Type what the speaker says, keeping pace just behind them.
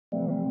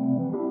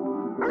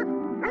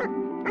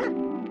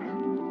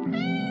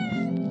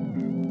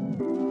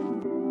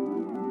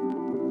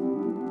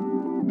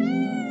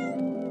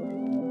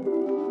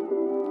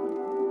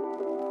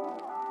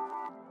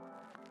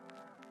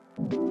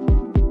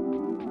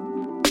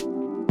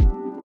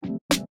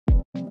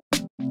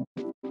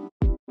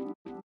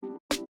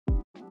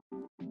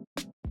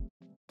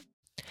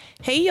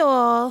Hey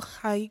y'all,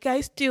 how you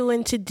guys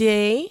doing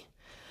today?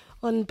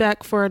 I'm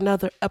back for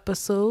another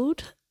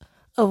episode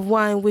of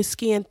Wine,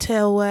 Whiskey, and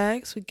Tail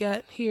Wags. We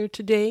got here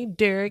today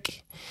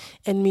Derek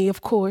and me,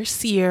 of course,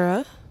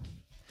 Sierra.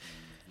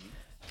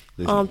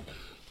 Listen,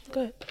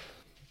 Good.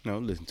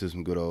 listen to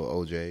some good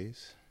old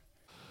OJs.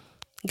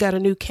 Got a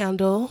new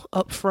candle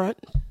up front.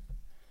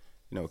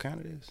 You know what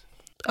kind it is?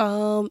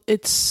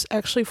 It's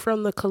actually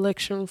from the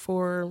collection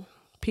for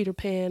Peter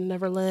Pan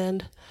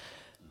Neverland.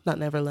 Not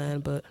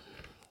Neverland, but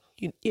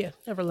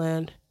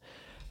Neverland.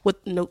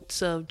 With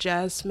notes of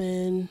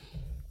jasmine,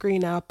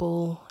 green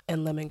apple,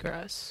 and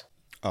lemongrass.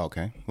 Oh,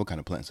 okay. What kind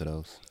of plants are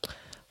those?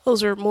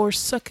 Those are more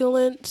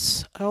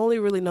succulents. I only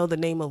really know the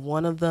name of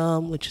one of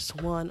them, which is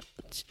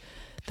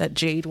that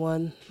jade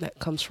one that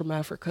comes from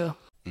Africa.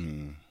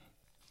 So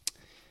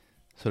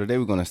today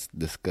we're going to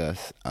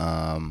discuss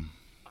the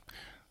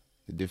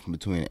difference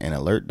between an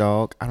alert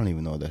dog. I don't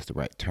even know if that's the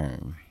right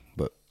term,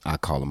 but I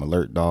call them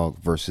alert dog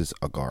versus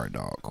a guard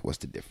dog. What's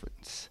the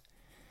difference?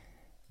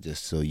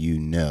 Just so you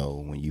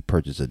know, when you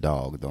purchase a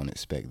dog, don't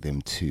expect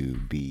them to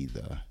be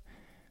the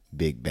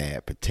big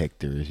bad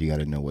protectors. You got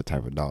to know what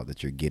type of dog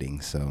that you're getting.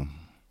 So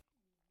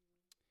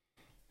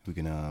we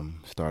can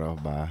start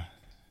off by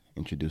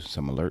introducing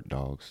some alert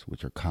dogs,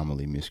 which are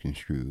commonly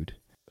misconstrued.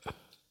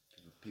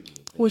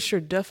 What's your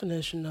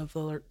definition of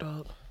alert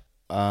dog?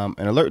 An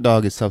alert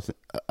dog is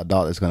a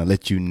dog that's going to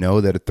let you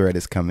know that a threat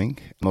is coming.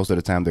 Most of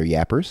the time, they're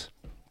yappers.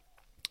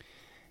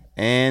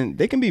 And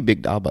they can be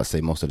big dogs. I'll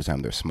say most of the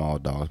time they're small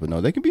dogs. But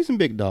no, they can be some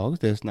big dogs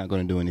that's not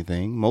going to do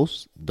anything.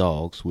 Most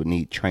dogs would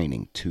need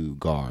training to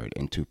guard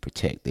and to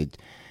protect.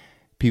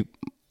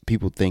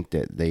 People think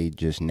that they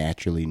just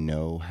naturally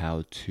know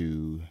how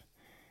to,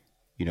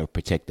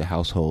 protect the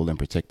household and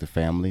protect the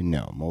family.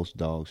 No, most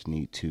dogs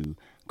need to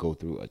go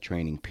through a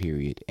training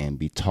period and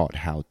be taught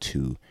how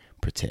to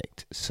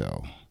protect.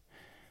 So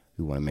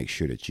we want to make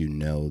sure that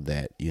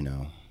that,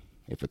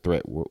 if a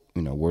threat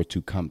were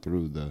to come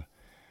through the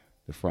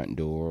front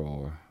door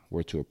or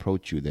were to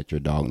approach you, that your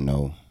dog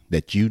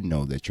that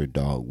your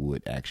dog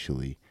would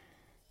actually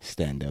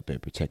stand up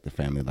and protect the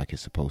family like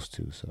it's supposed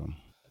to. So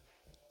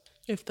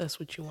If that's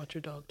what you want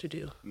your dog to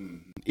do.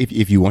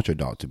 if you want your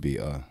dog to be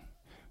a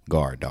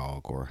guard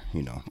dog or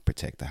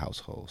protect the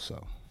household.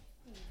 So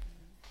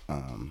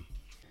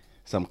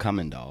some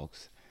common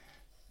dogs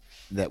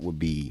that would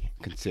be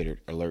considered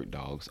alert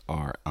dogs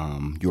are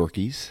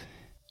Yorkies,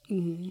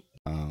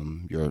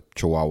 your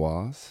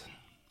Chihuahuas.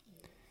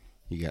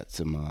 You got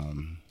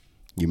some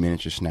your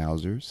miniature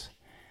Schnauzers,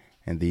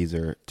 and these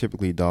are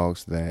typically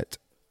dogs that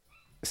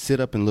sit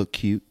up and look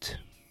cute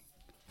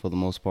for the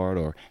most part,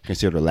 or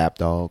considered lap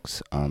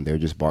dogs. They're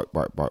just bark,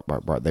 bark, bark,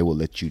 bark, bark. They will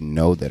let you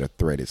know that a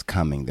threat is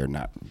coming. They're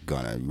not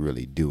gonna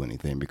really do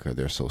anything because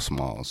they're so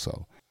small.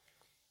 So,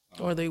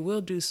 Or they will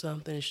do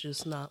something, it's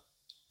just not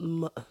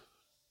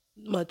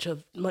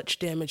much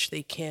damage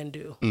they can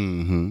do.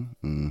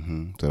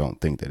 So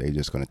don't think that they're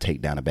just gonna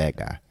take down a bad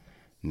guy.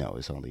 No,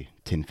 it's only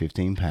 10,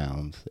 15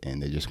 pounds,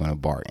 and they're just gonna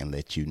bark and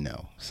let you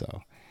know.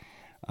 So,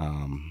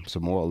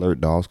 some more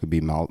alert dogs could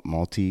be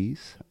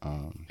Maltese,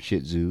 Shih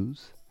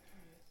Tzus,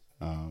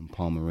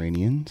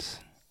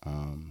 Pomeranians,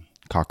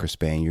 Cocker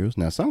Spaniels.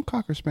 Now, some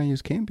Cocker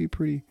Spaniels can be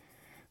pretty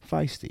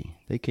feisty.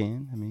 They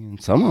can. I mean,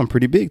 some of them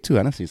pretty big, too.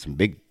 I done seen some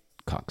big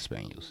Cocker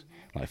Spaniels,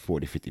 like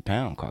 40,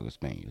 50-pound Cocker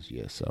Spaniels.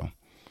 Yeah, so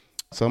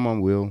some of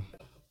them will.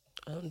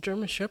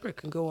 German Shepherd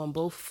can go on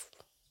both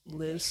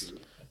lists.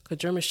 Because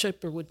German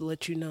Shepherd would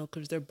let you know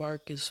because their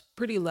bark is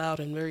pretty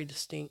loud and very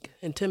distinct,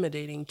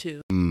 intimidating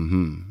too.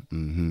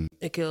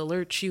 It can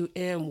alert you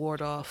and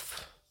ward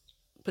off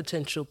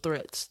potential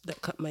threats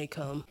that may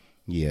come.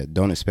 Yeah,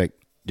 don't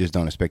expect your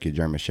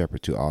German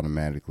Shepherd to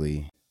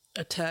automatically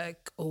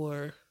attack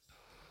or,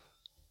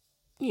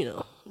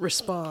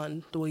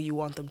 respond the way you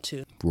want them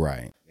to.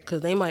 Right.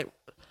 Because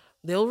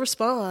they'll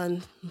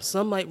respond.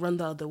 Some might run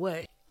the other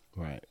way.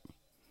 Right.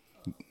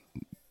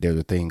 There's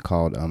a thing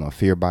called a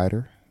fear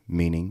biter,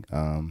 meaning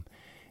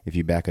if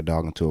you back a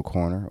dog into a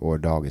corner or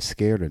a dog is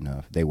scared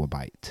enough, they will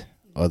bite.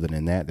 Other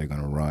than that, they're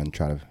going to run,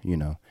 try to,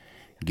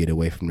 get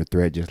away from the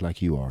threat just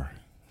like you are.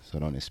 So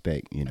don't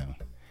expect,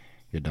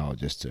 your dog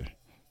just to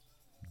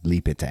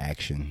leap into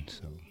action.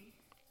 So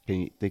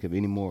can you think of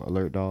any more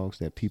alert dogs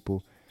that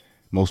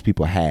most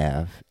people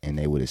have and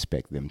they would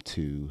expect them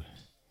to,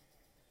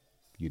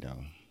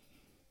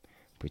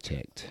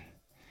 protect?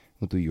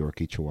 We'll do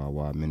Yorkie,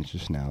 Chihuahua, Miniature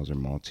Schnauzer,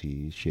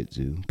 Maltese, Shih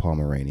Tzu,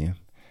 Pomeranian,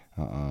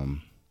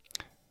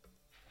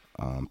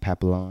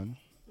 Papillon,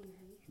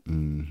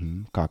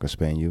 Cocker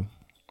Spaniel,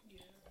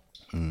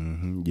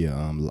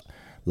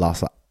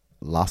 Lhasa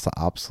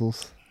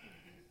Apsos,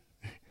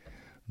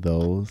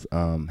 those,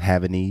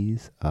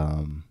 Havanese,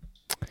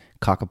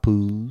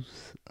 Cockapoos.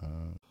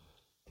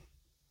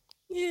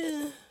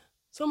 Yeah.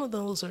 Some of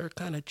those are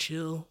kind of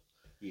chill.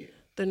 Yeah.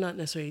 They're not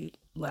necessarily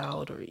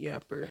loud or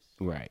yapper.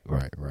 Right.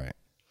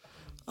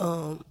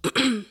 I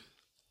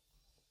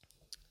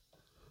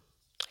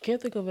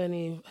can't think of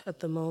any at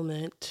the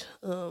moment.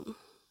 A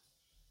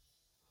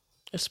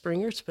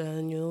Springer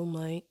Spaniel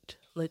might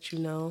let you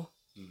know.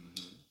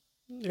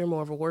 They're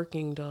more of a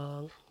working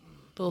dog.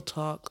 They'll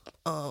talk.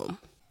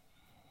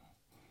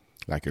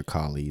 Like your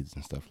collies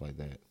and stuff like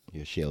that.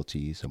 Your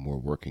Shelties are more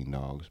working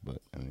dogs,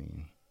 but I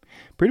mean,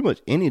 pretty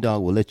much any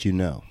dog will let you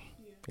know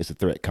it's a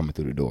threat coming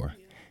through the door.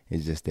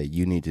 It's just that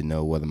you need to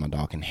know whether my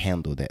dog can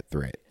handle that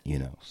threat,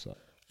 so.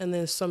 And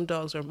then some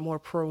dogs are more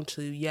prone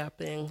to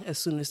yapping as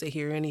soon as they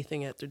hear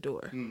anything at the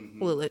door.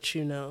 Will let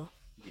you know.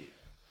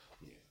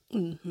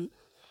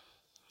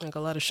 Like a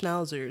lot of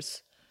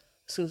schnauzers,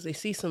 as soon as they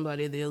see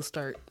somebody, they'll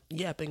start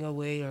yapping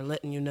away or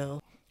letting you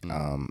know.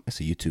 It's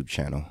a YouTube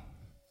channel.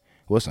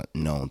 What's a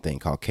known thing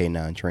called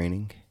Canine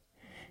Training,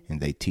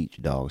 and they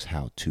teach dogs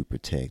how to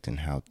protect and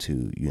how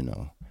to,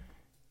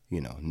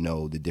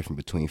 know the difference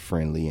between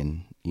friendly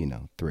and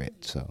threat.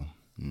 So,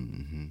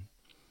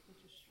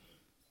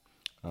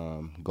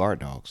 guard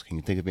dogs. Can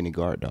you think of any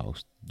guard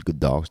dogs?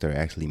 Good dogs that are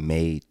actually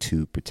made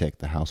to protect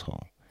the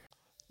household.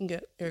 You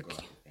got your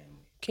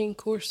King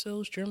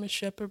Corsos, German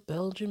Shepherd,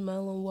 Belgian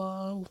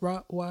Malinois,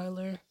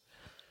 Rottweiler,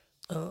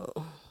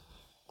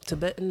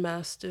 Tibetan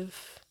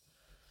Mastiff.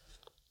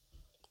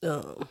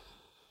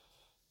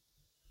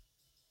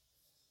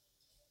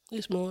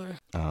 There's more.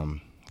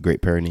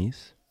 Great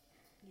Pyrenees,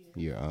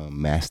 your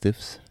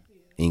Mastiffs,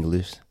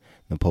 English,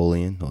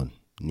 Napoleon, or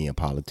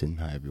Neapolitan,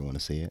 however you want to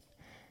say it.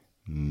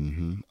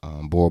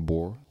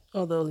 Boer.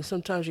 Although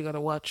sometimes you got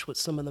to watch with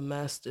some of the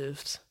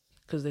Mastiffs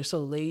because they're so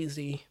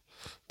lazy.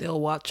 They'll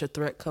watch a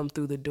threat come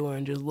through the door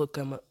and just look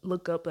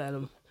up at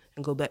them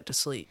and go back to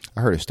sleep.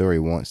 I heard a story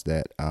once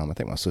that I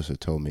think my sister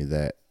told me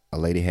that a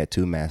lady had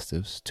two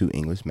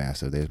English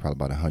Mastiffs. They was probably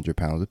about 100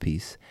 pounds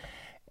apiece.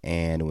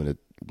 And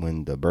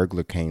when the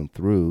burglar came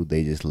through,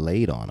 they just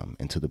laid on them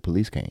until the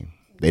police came.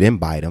 They didn't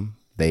bite them.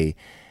 They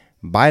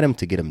bite them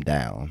to get them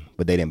down,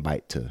 but they didn't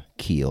bite to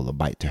kill or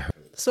bite to hurt.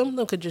 Some of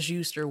them could just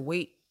use their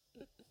weight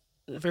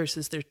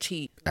versus their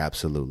teeth.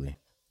 Absolutely.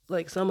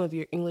 Like some of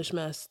your English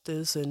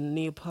Mastiffs and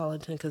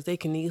Neapolitan, because they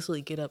can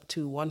easily get up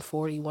to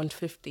 140,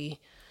 150.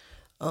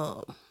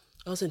 I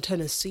was in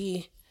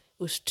Tennessee.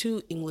 It was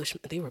two English.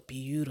 They were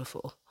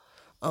beautiful.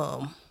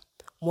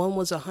 One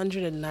was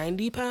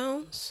 190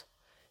 pounds,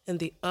 and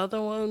the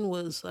other one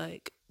was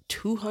like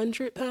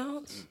 200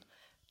 pounds.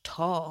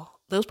 Tall.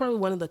 That was probably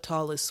one of the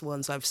tallest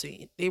ones I've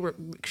seen. They were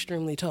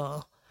extremely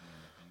tall.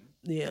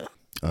 Yeah.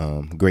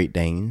 Great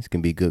Danes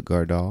can be good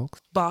guard dogs.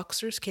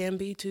 Boxers can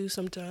be too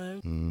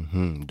sometimes.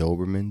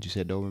 Doberman. You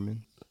said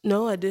Doberman?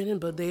 No, I didn't,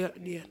 but they are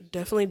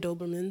definitely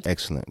Dobermans.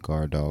 Excellent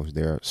guard dogs.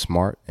 They're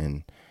smart,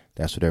 and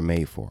that's what they're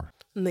made for.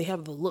 And they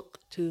have the look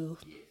too.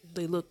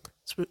 They look,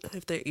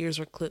 if their ears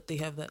are clipped, they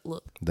have that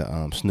look.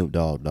 The Snoop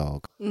Dogg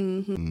dog.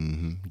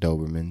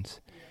 Dobermans.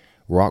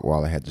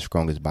 Rottweiler had the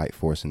strongest bite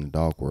force in the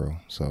dog world,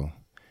 so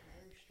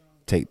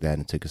take that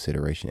into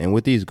consideration. And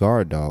with these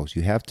guard dogs,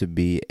 you have to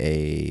be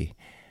a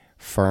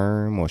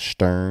firm or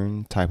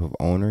stern type of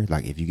owner.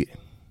 Like if you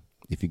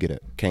get a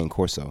Cane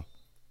Corso,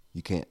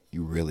 you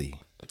really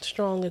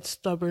strong and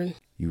stubborn.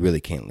 You really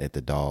can't let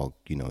the dog,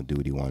 do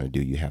what he want to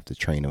do. You have to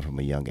train them from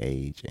a young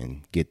age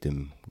and get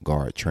them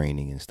guard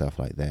training and stuff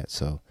like that.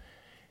 So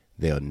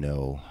they'll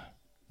know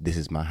this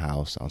is my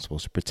house. I'm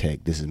supposed to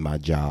protect. This is my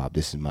job.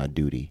 This is my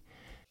duty.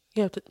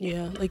 You have to,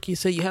 like you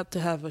said, you have to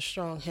have a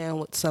strong hand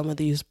with some of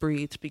these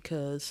breeds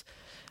because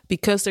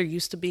they're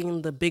used to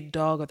being the big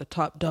dog or the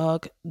top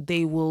dog.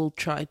 They will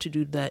try to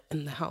do that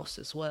in the house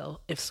as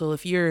well.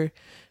 If you're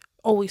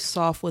always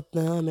soft with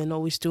them and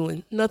always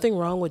doing nothing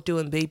wrong with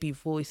doing baby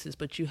voices,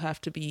 but you have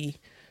to be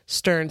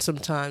stern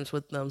sometimes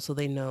with them so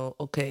they know,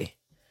 okay,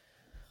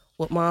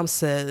 what mom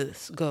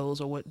says goes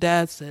or what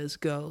dad says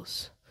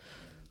goes.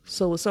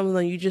 So with some of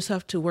them, you just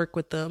have to work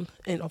with them.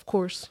 And of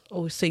course,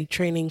 always say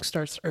training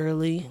starts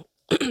early.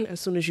 As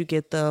soon as you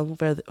get them,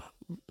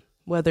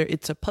 whether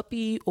it's a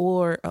puppy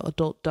or an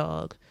adult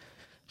dog,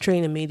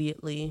 train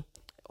immediately.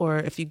 Or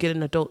if you get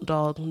an adult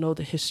dog, know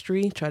the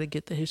history. Try to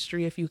get the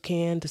history if you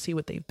can to see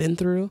what they've been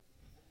through.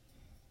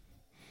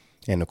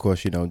 And of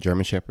course,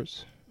 German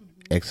Shepherds,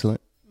 excellent.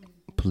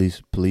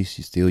 Police,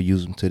 you still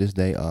use them to this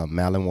day.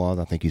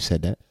 Malinois, I think you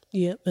said that.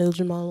 Yeah,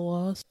 Belgian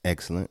Malinois.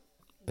 Excellent.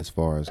 As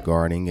far as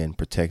guarding and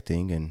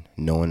protecting and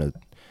knowing a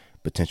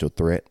potential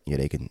threat,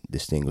 they can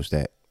distinguish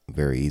that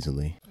very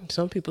easily.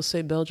 Some people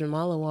say Belgian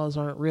Malinois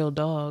aren't real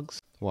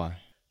dogs. Why?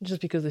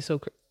 Just because they're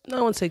so, I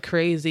wouldn't say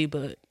crazy,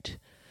 but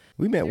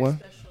we met one.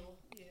 Special.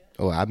 Yeah.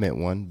 Oh, I met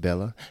one,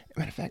 Bella.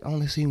 Matter of fact, I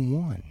only seen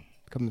one.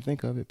 Come to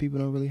think of it, people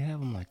don't really have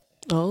them like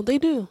that. Oh, they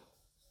do.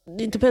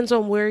 It depends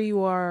on where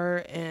you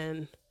are,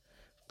 and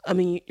I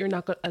mean, you're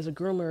not gonna, as a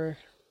groomer,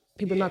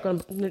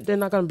 they're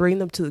not gonna bring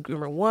them to the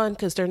groomer. One,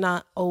 because they're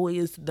not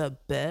always the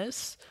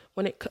best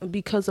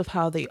because of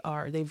how they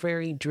are. They're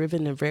very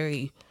driven and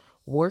very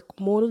work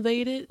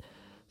motivated.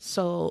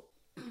 So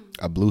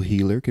a blue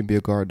heeler can be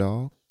a guard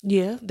dog.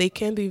 Yeah, they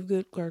can be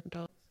good guard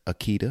dogs.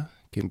 Akita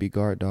can be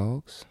guard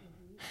dogs.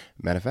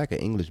 Matter of fact, an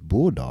English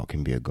bulldog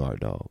can be a guard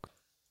dog.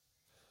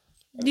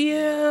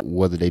 Yeah.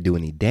 Whether they do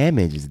any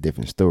damage is a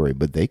different story,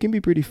 but they can be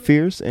pretty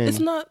fierce. And it's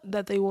not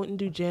that they wouldn't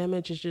do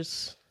damage. It's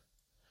just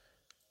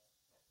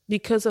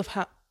because of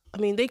how,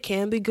 they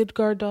can be good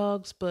guard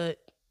dogs, but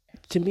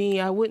to me,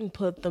 I wouldn't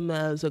put them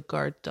as a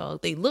guard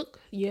dog. They look,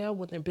 yeah,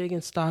 when they're big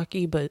and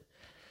stocky, but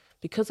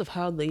because of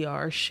how they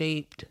are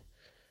shaped,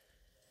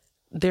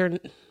 their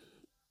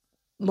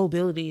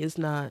mobility is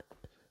not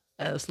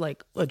as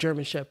like a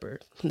German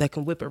Shepherd that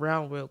can whip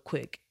around real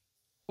quick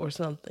or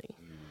something.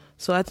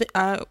 So I think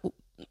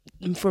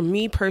for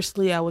me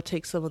personally, I would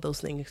take some of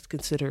those things into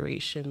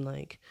consideration.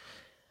 Like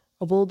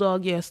a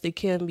bulldog, yes, they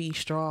can be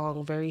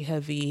strong, very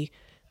heavy.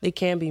 They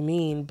can be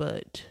mean,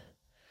 but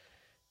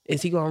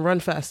is he going to run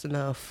fast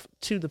enough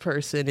to the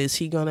person? Is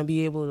he going to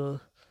be able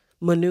to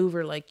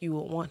maneuver like you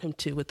would want him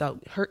to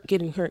without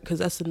getting hurt? Because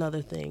that's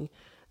another thing.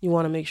 You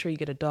want to make sure you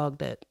get a dog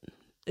that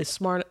is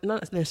smart.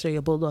 Not necessarily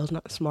a bulldog's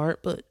not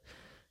smart, but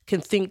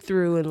can think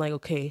through and like,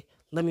 okay,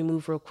 let me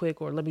move real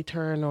quick or let me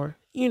turn or,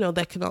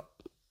 that can,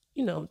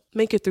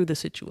 make it through the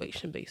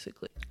situation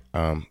basically.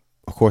 Of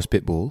course,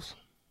 pit bulls.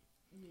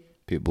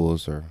 Pit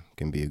bulls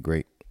can be a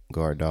great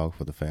guard dog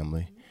for the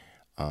family.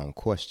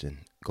 Question,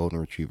 golden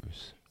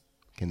retrievers.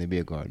 Can they be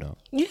a guard dog?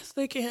 Yes,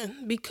 they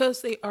can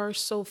because they are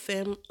so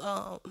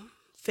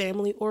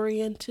family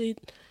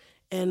oriented,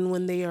 and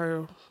when they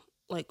are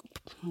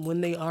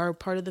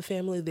part of the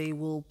family, they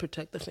will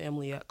protect the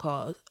family at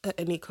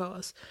any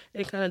cost.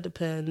 It kind of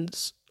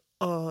depends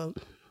on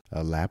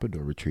a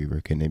Labrador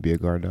retriever. Can they be a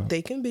guard dog?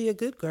 They can be a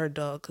good guard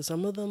dog because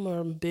some of them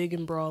are big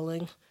and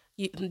brawling.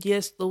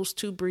 Yes, those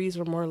two breeds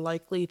are more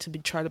likely to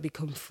try to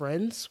become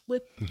friends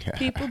with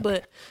people,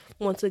 but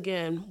once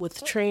again,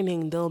 with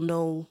training, they'll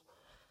know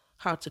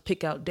how to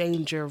pick out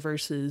danger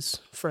versus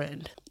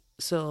friend.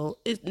 So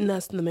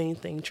that's the main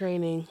thing,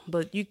 training.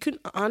 But you could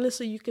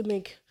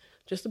make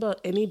just about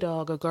any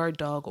dog a guard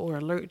dog or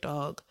alert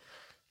dog.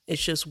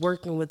 It's just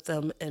working with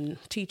them and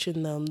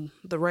teaching them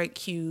the right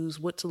cues,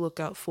 what to look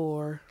out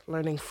for,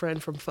 learning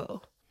friend from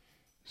foe.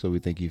 So we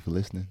thank you for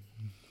listening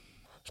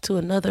to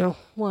another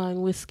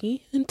Wine,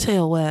 Whiskey, and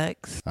Tail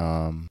Wags.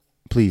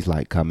 Please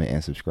like, comment,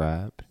 and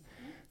subscribe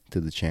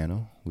to the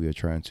channel. We are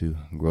trying to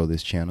grow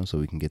this channel so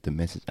we can get the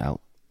message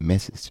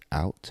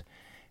out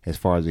as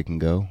far as it can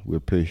go.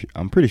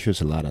 I'm pretty sure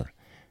it's a lot of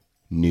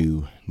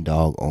new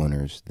dog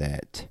owners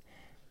that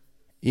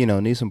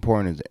need some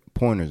pointers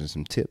and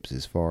some tips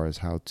as far as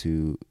how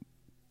to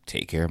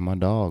take care of my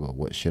dog, or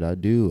what should I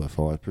do as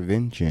far as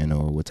prevention,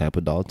 or what type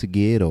of dog to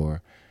get,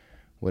 or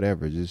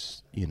whatever.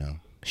 Just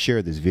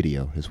share this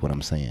video is what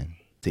I'm saying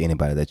to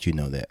anybody that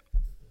that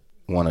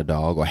want a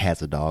dog or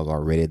has a dog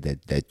already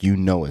that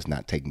is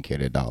not taking care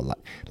of their dog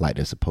like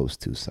they're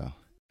supposed to. So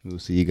we'll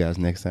see you guys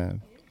next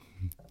time.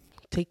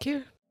 Take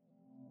care.